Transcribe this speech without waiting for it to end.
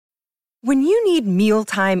When you need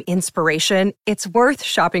mealtime inspiration, it's worth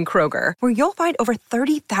shopping Kroger, where you'll find over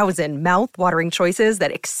 30,000 mouth-watering choices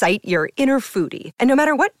that excite your inner foodie. And no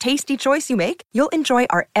matter what tasty choice you make, you'll enjoy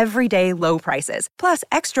our everyday low prices, plus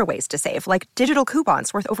extra ways to save, like digital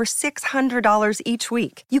coupons worth over $600 each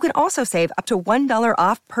week. You can also save up to $1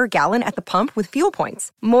 off per gallon at the pump with fuel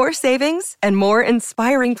points. More savings and more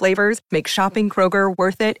inspiring flavors make shopping Kroger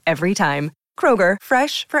worth it every time. Kroger,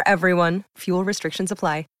 fresh for everyone. Fuel restrictions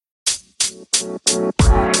apply.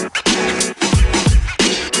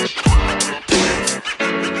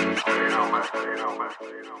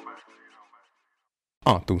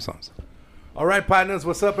 Two songs. All right, partners,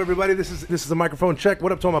 what's up, everybody? This is a microphone check.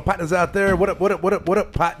 What up to all my partners out there? What up,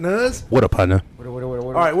 partners? What up, partner?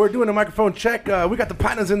 All right, we're doing a microphone check. We got the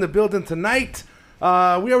partners in the building tonight. We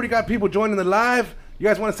already got people joining the live. You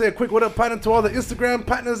guys want to say a quick what up, partner, to all the Instagram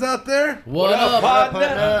partners out there? What up,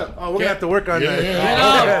 partner? Oh, we're going to have to work on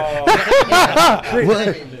that.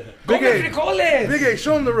 Big A,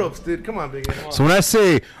 show them the ropes, dude. Come on, Big A. So when I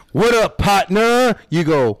say, what up, partner, you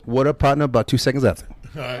go, what up, partner, about 2 seconds after.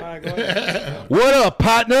 All right, go ahead. What up,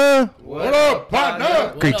 partner? What up,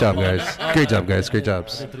 partner? Great job, guys. Great job, guys. Great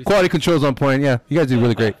jobs. Quality control's on point. Yeah, you guys did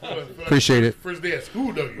really great. Appreciate it. First day at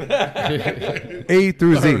school, though. A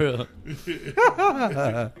through Z.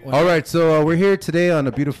 All right, so we're here today on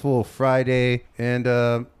a beautiful Friday, and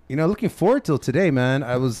looking forward till today, man.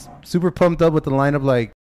 I was super pumped up with the lineup.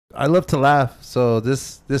 Like, I love to laugh, so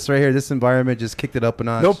this right here, this environment just kicked it up a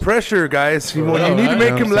notch. No pressure, guys. You need to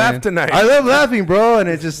make him laugh tonight. I love laughing, bro, and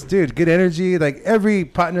it just, dude, good energy. Like every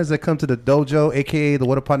partners that come to the dojo, aka the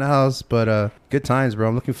What Up Partner House, but good times, bro.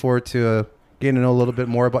 I'm looking forward to getting to know a little bit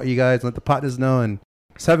more about you guys, let the partners know, and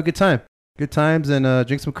just have a good time. Good times, and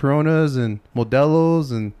drink some Coronas and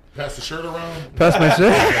Modelos, and pass the shirt around. Pass my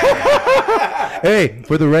shirt. Hey,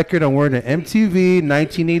 for the record, I'm wearing an MTV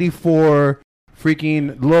 1984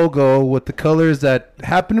 freaking logo with the colors that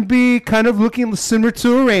happen to be kind of looking similar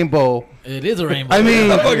to a rainbow. It is a rainbow. I mean,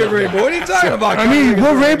 a fucking rainbow. What are you talking about? I mean,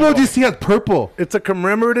 what rainbow do you see has purple? It's a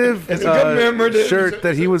commemorative, shirt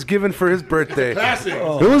that he was given for his birthday. Classic.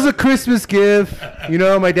 It was a Christmas gift. You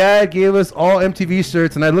know, my dad gave us all MTV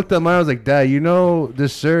shirts, and I looked at mine. I was like, Dad, you know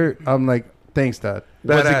this shirt? I'm like, thanks, Dad.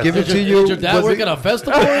 Was it given to you? Did your dad work at a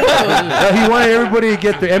festival? He wanted everybody to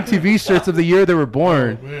get their MTV shirts of the year they were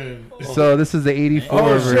born. So this is the 84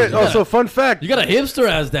 version. Shit. Oh, so fun fact. You got a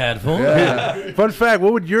hipster-ass dad, fool. Yeah. Fun fact,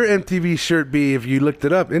 what would your MTV shirt be if you looked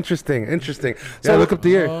it up? Interesting. So look up the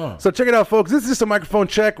year. So check it out, folks. This is just a microphone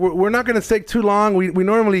check. We're not going to take too long. We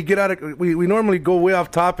normally get out of, we normally go way off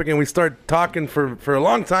topic and we start talking for a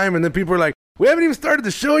long time, and then people are like, we haven't even started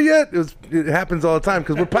the show yet. It happens all the time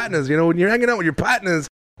because we're partners. You know, when you're hanging out with your partners,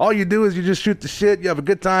 all you do is you just shoot the shit. You have a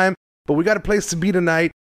good time. But we got a place to be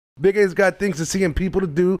tonight. Big A's got things to see and people to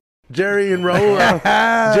do. Jerry and Ro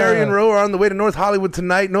are on the way to North Hollywood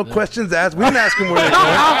tonight. No questions asked. We didn't ask them where they're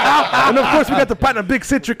going. And of course, we got the partner Big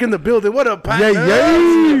Citric in the building. What up, partner?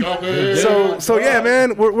 So yeah,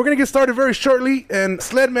 man, we're gonna get started very shortly, and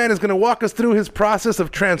Sledman is gonna walk us through his process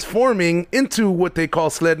of transforming into what they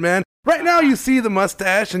call Sledman. Right now, you see the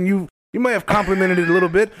mustache, and you might have complimented it a little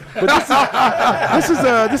bit, but this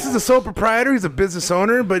is a sole proprietor. He's a business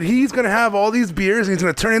owner, but he's gonna have all these beers, and he's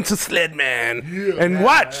gonna turn into Sledman. And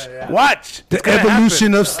watch the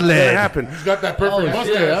evolution of Sled. Happen. He's got that perfect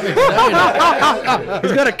mustache.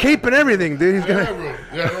 He's got a cape and everything, dude. He's gonna.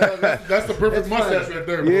 That's the perfect mustache right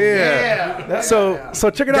there, bro. Yeah. So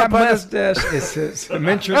check it out, That mustache is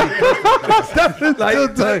eventually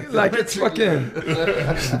like it's fucking.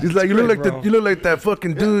 He's like, you look like that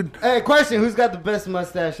fucking dude. Hey, question: who's got the best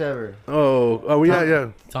mustache ever? Yeah.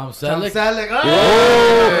 Tom Selleck.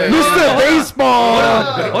 Mr. Baseball.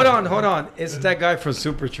 Hold on. It's that guy from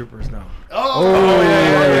Super Troopers now.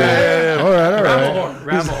 Yeah. All right.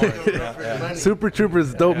 Rambo. Super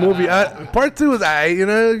Troopers, dope movie. Part 2 was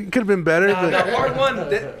it could have been better. That part 1,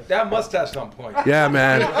 that mustache on point. Yeah,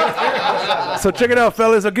 man. So check it out,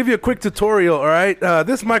 fellas. I'll give you a quick tutorial. All right,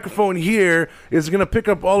 this microphone here is gonna pick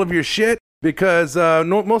up all of your shit because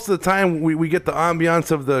most of the time we get the ambiance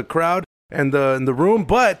of the crowd and the room,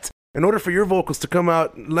 but in order for your vocals to come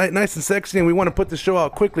out nice and sexy, and we want to put the show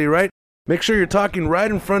out quickly, right? Make sure you're talking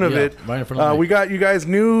right in front of it. Right in front of we got you guys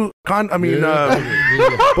new buffers,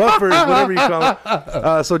 whatever you call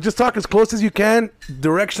it. So just talk as close as you can,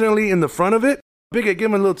 directionally in the front of it. Big A, give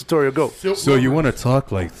him a little tutorial. Go. So you want to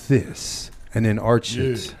talk like this. and then arch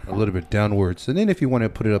it a little bit downwards. And then if you want to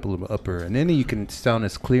put it up a little bit upper, and then you can sound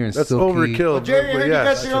as clear and That's silky. overkill. Well, Jerry, I but heard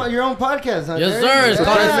yes. you got your own podcast, huh? Yes, Jerry? sir. It's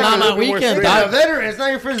called It's Not My Weekend, You're a dog. veteran. It's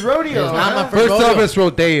not your first rodeo. It's not huh? my first First off, rodeo. it's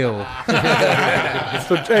rodeo.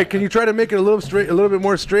 So, hey, can you try to make it a little straight, a little bit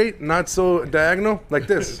more straight, not so diagonal, like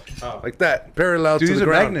this, like that, parallel Dude, to these the are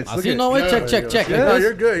ground. magnets. I Look see at no way. Check. Yeah, Like no, this.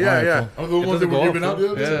 you're good. Yeah, All right, yeah. I'm the ones that were giving out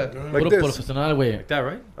the other day. Like Puro this. profesional, güey. Like that,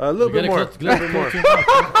 right? A little bit Get it more. close, A little bit more.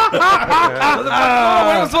 Oh, what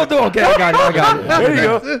am I supposed to do? Okay, I got it. There you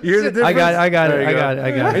go. You hear the difference? I got There it. you I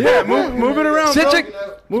go. got it. Yeah, move it around. bro. Citric,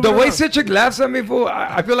 Move the it way around. Citric laughs at me, fool,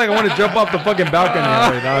 I feel like I want to jump off the fucking balcony.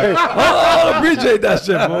 I appreciate that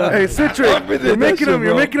shit, fool. Hey, Citric, you're making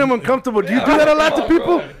them uncomfortable. Do you do that a lot to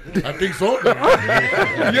people? I think so.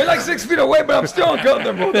 You're like 6 feet away, but I'm still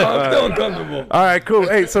uncomfortable. All right, cool.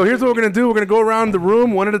 Hey, so here's what we're gonna do. We're gonna go around the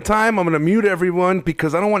room one at a time. I'm gonna mute everyone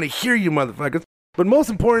because I don't want to hear you, motherfuckers. But most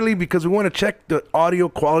importantly, because we want to check the audio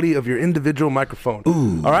quality of your individual microphone.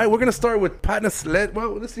 Ooh. All right, we're gonna start with partner Sled. Well,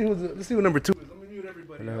 let's see who number 2 is. Let me mute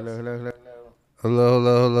everybody.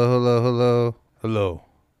 Hello.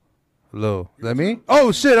 Is that me?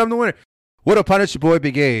 Oh shit, I'm the winner. What up, partner? It's your boy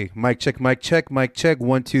Big A. Mic check. 1,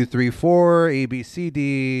 2, 3, 4. A, B, C,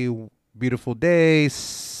 D. Beautiful day.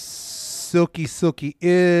 Silky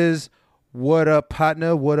is. What up,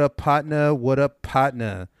 partner?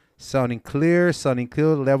 Sounding clear.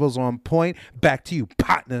 Levels on point. Back to you,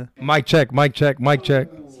 partner. Mic check.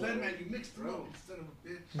 Sledman, you mixed the road, son of a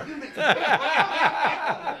bitch.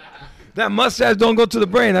 That mustache don't go to the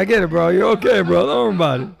brain. I get it, bro. You're okay, bro. Don't worry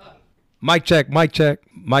about it. Mic check.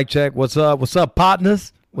 What's up,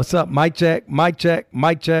 partners? What's up? Mic check. Check.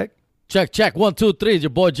 1, 2, 3. It's your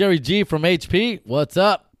boy Jerry G from HP. What's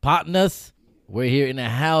up, partners? We're here in a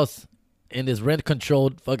house in this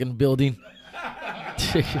rent-controlled fucking building.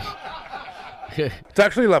 It's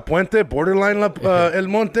actually La Puente, borderline El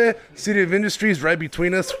Monte, City of Industries, right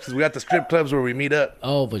between us, because we got the strip clubs where we meet up.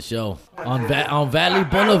 Oh, for sure. On Valley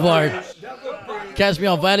Boulevard. Catch me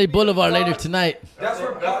on Valley Boulevard later tonight. That's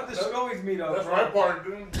where the Scullies meet up. That's where I parked,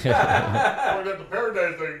 dude. I got the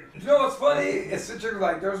paradise thing. You know what's funny? It's Citric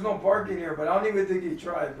like there's no parking here, but I don't even think he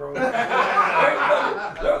tried, bro. There's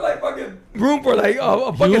like fucking room for like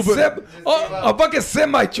a fucking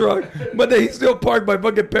semi truck, but they still parked by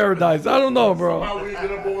fucking Paradise. I don't know, bro. How we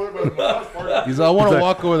get up over there, but my house parked. He's like, I want to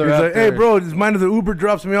walk over there. He's like, after. hey, bro, does mind if the Uber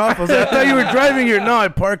drops me off? I was like, I thought you were driving here. No, I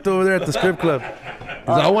parked over there at the strip club. He's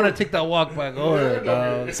like, I want to take that walk back over there,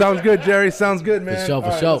 dog. Sounds good, Jerry. Sounds good, man. For All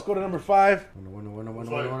right, sure. Let's go to number 5.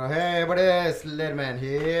 Hey, everybody, Sledman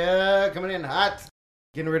here, coming in hot.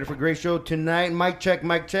 Getting ready for a great show tonight. Mic check.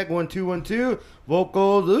 1, 2, 1, 2.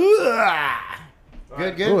 Vocals. Good. Oh,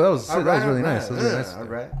 that was really nice. That was really nice. All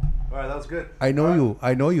right. All right, that was good. I know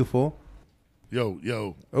you, fool.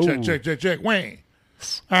 Yo. Oh. Check. Wayne.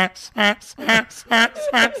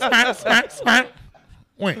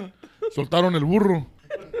 Wayne. Soltaron el burro.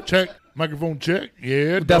 Check. Microphone check.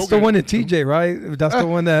 Yeah. That's the okay. one in TJ, right? That's the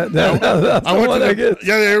one that. I went to the,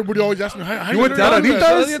 yeah, everybody always asks me, how you went to learn that?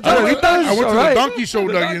 Adelitas? I went to All the right. donkey show,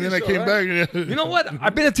 Dougie, and then I came back. You know what?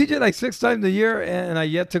 I've been to TJ like 6 times a year, and I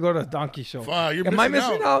yet to go to a donkey show. Fuck, you're Am I missing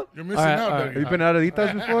missing out. out? You're missing All right, out, all Dougie. right. Have you been out of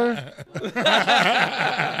Aditas before?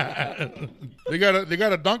 They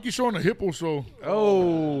got a donkey show and a hippo show.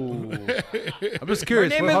 Oh. I'm just Her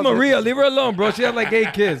curious. name what- is how's Maria. Leave her alone, bro. She has like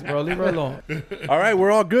 8 kids, bro. Leave her alone. All right,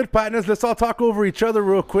 we're all good, partners. Let's all talk over each other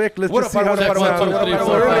real quick. Let's What just up, see how partner? that sounds.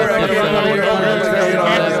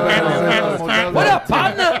 What up,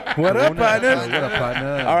 partner? What up, partners? What up,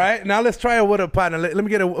 partner? All right, now let's try a what up, partner. Let me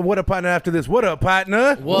get a what up, partner after this. What up,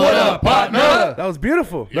 partner? What up, partner? That was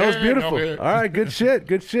beautiful. That was Yeah, beautiful. okay. All right, good shit.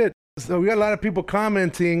 Good shit. So we got a lot of people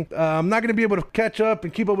commenting. I'm not going to be able to catch up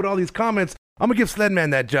and keep up with all these comments. I'm going to give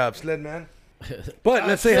Sledman that job. Sledman. But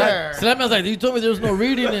let's say hi. Sledman's like, you told me there was no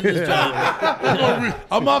reading in this job.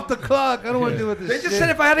 I'm off the clock. I don't want to deal with this They shit. just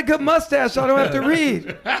said if I had a good mustache, I don't have to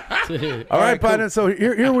read. All right, partner. So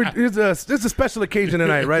here's a special occasion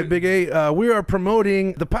tonight, right, Big A? We are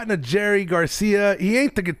promoting the partner Jerry Garcia. He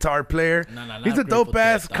ain't the guitar player. No, He's a Grateful dope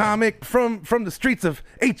ass Dead, dog. comic from the streets of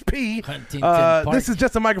HP. Huntington Park. This is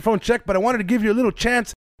just a microphone check, but I wanted to give you a little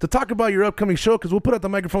chance to talk about your upcoming show because we'll put out the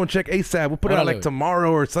microphone check ASAP. We'll put it out like Órale.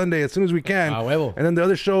 tomorrow or Sunday as soon as we can. Ah, huevo. And then the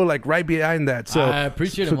other show like right behind that. So I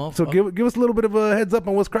appreciate it, so, man. so give us a little bit of a heads up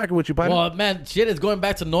on what's cracking with you, partner. Well, man, shit is going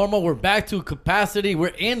back to normal. We're back to capacity.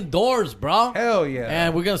 We're indoors, bro. Hell yeah.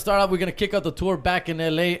 And we're going to start off. We're going to kick out the tour back in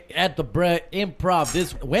LA at the Brett Improv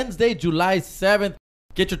this Wednesday, July 7th.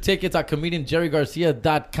 Get your tickets at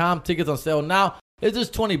comedianjerrygarcia.com. Tickets on sale now. It's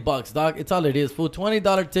just $20, dog. It's all it is, fool.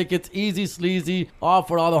 $20 tickets, easy, sleazy, all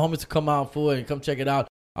for all the homies to come out, fool, and come check it out.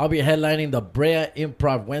 I'll be headlining the Brea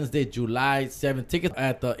Improv Wednesday, July 7th. Tickets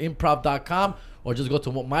at the improv.com or just go to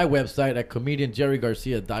my website at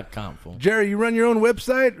comedianjerrygarcia.com. Fool. Jerry, you run your own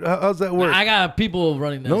website? How's that work? I got people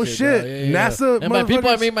running that No shit. shit. Bro. Yeah. NASA And by people,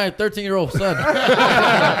 I motherfuckers? mean my 13-year-old son.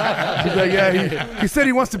 He's like, yeah, he said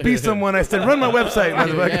he wants to be someone. I said, run my website,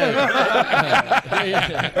 motherfucker.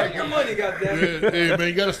 Make your money, goddamn. Hey, man,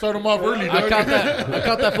 you got to start them off early, I dog.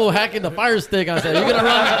 caught that fool hacking the Fire Stick. I said, "You're gonna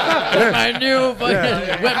run my new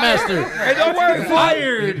fucking webmaster." Hey, don't worry,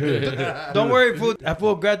 fired. Don't worry, fool. That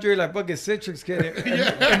fool graduate like fucking Citrix kid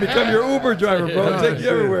and become your Uber driver, bro. Take you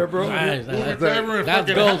everywhere, bro. Nice. Uber driver and That's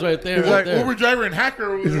fucking goals right there. He's Right like, there. Uber driver and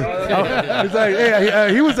hacker. He's like,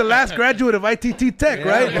 hey, he was the last graduate of ITT Tech,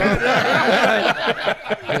 right?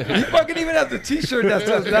 He fucking even has the T-shirt that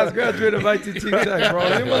says "Last graduate of ITT Tech," bro.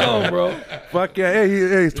 Leave him alone, bro. Fuck yeah. Hey,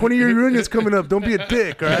 his 20-year reunion's coming up. Don't be a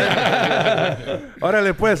dick, all right?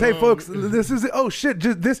 Órale, pues. Hey, folks, this is it. Oh, shit.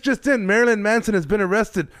 This just in. Marilyn Manson has been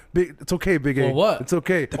arrested. It's okay, Big A. For what? It's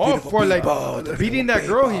okay. Oh, for like beating that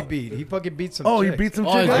girl he beat. He fucking beat some Oh, he chick. beat some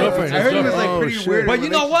Oh, his chick? girlfriend. I heard he was like Oh, pretty shit. weird. But you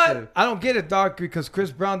know what? I don't get it, dog, because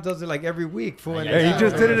Chris Brown does it like every week, fool. and Hey, he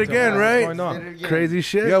just did it again, right? What's going on? Crazy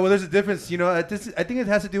shit. Yeah, well, there's a difference. You know, I think it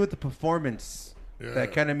has to do with the performance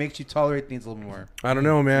that kind of makes you tolerate things a little more. I don't know,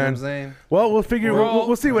 You know what man. I'm saying? Well, we'll figure.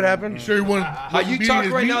 We'll see what happens. Sure, he won. How you talk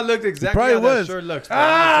right now looks exactly Probably how was. that shirt looks. Bro.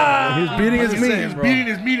 He was beating his I'm meat. saying, bro. Beating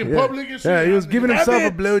his meat in public and shit. Yeah, he was giving himself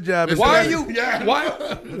a blowjob. Why are you? Yeah.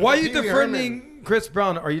 Why are you defending Chris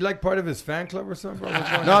Brown? Are you like part of his fan club or something? Bro? What's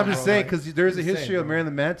going No, on, I'm just bro? saying because there's a Just saying, history of bro.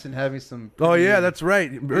 Marilyn Manson having some. Oh yeah, that's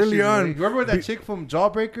right. Early issues, on, right? You remember that chick from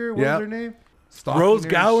Jawbreaker? What Yeah. was her name? Stalking Rose her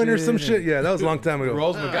Gowan or and some shit. Yeah, that was a long time ago.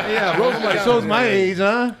 Rose McGowan. Yeah, Rose McGowan. Shows my age,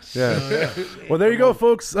 huh? Yeah. Well, there you go,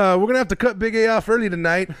 folks. We're gonna have to cut Big A off early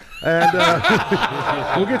tonight, and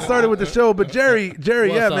we'll get started with the show. But Jerry, What's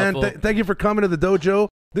yeah, up, man, fool? thank you for coming to the dojo.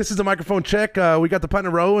 This is a microphone check. We got the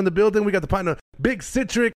partner Raul in the building. We got the partner Big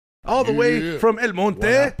Citric all the way Yeah. from El Monte.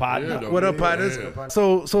 What up, Yeah. partners?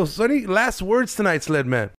 So, Sonny, last words tonight, Sled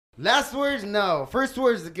Man. Last words, no. First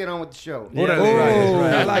words to get on with the show.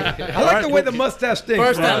 Órale. I like the way the mustache stinks.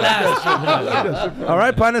 First bro. and last. All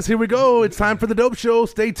right, partners, here we go. It's time for the dope show.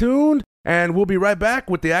 Stay tuned, and we'll be right back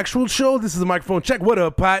with the actual show. This is a microphone check. What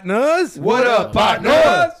up, partners? What up,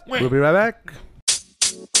 partners? We'll be right back.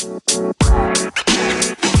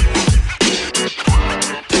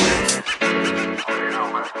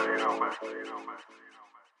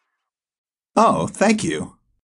 Oh, thank you.